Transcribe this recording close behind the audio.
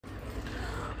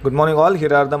Good morning all.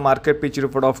 Here are the market pitch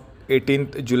report of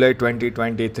 18th July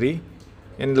 2023.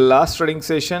 In the last trading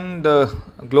session, the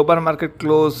global market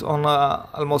closed on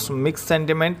almost mixed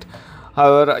sentiment.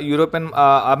 However,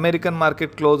 American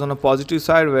market closed on a positive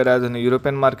side, whereas in the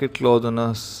European market closed on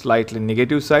a slightly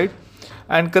negative side.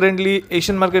 And currently,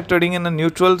 Asian market trading in a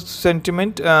neutral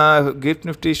sentiment. GIFT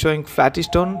Nifty showing flattish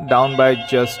tone, down by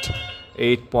just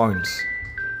 8 points.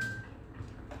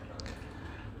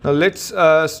 Now let's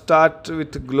start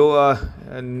with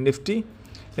Nifty.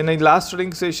 In the last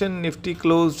trading session, Nifty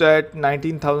closed at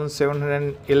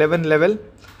 19,711 level,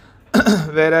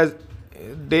 whereas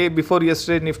day before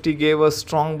yesterday, Nifty gave a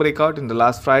strong breakout in the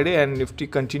last Friday, and Nifty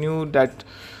continued that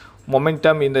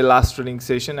momentum in the last trading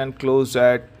session and closed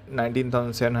at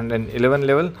 19,711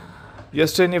 level.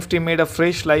 Yesterday, Nifty made a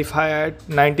fresh life high at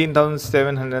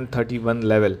 19,731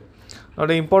 level. Now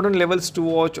the important levels to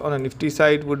watch on a Nifty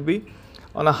side would be: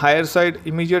 on a higher side,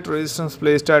 immediate resistance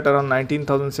placed at around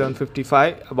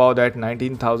 19,755, above that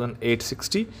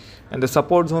 19,860, and the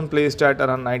support zone placed at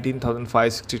around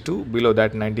 19,562, below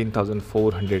that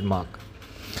 19,400 mark.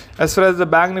 As far as the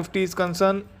Bank Nifty is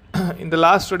concerned, in the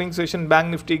last trading session, Bank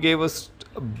Nifty gave us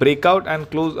a breakout and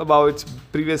closed above its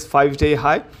previous 5-day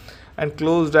high and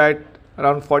closed at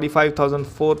around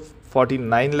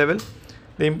 45,449 level.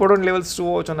 The important levels to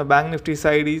watch on the Bank Nifty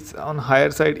side is: on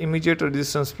higher side, immediate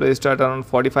resistance placed at around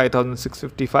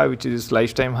 45,655, which is its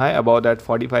lifetime high, above that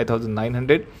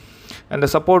 45,900, and the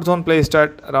support zone placed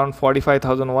at around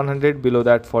 45,100, below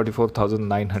that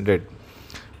 44,900.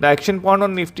 The action point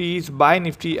on Nifty is buy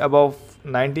Nifty above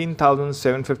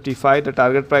 19,755. The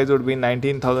target price would be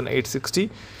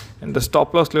 19,860, and the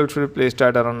stop loss level should be placed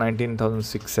at around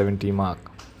 19,670 mark.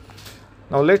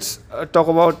 Now let's talk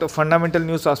about the fundamental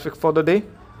news aspect for the day.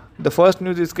 The first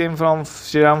news came from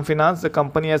Shriram Finance. The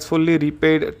company has fully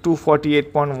repaid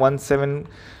 $248.17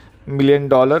 million.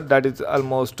 That is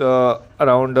almost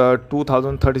around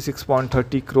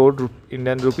 2,036.30 crore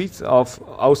Indian rupees of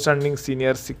outstanding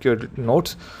senior secured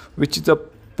notes, which is a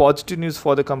positive news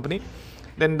for the company.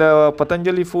 Then the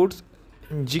Patanjali Foods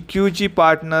GQG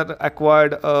partner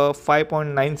acquired a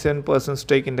 5.97%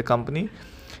 stake in the company.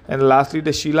 And lastly,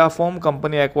 the Sheela Foam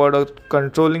company acquired a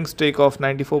controlling stake of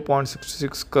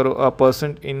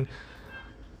 94.66% in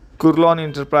Kurlon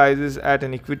Enterprises at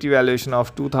an equity valuation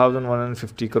of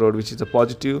 2,150 crore, which is a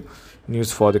positive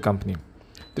news for the company.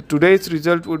 Today's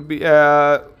result would be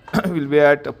will be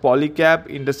at Polycab,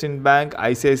 IndusInd Bank,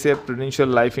 ICICI Prudential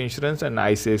Life Insurance, and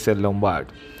ICICI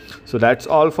Lombard. So that's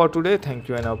all for today. Thank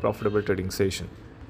you, and have a profitable trading session.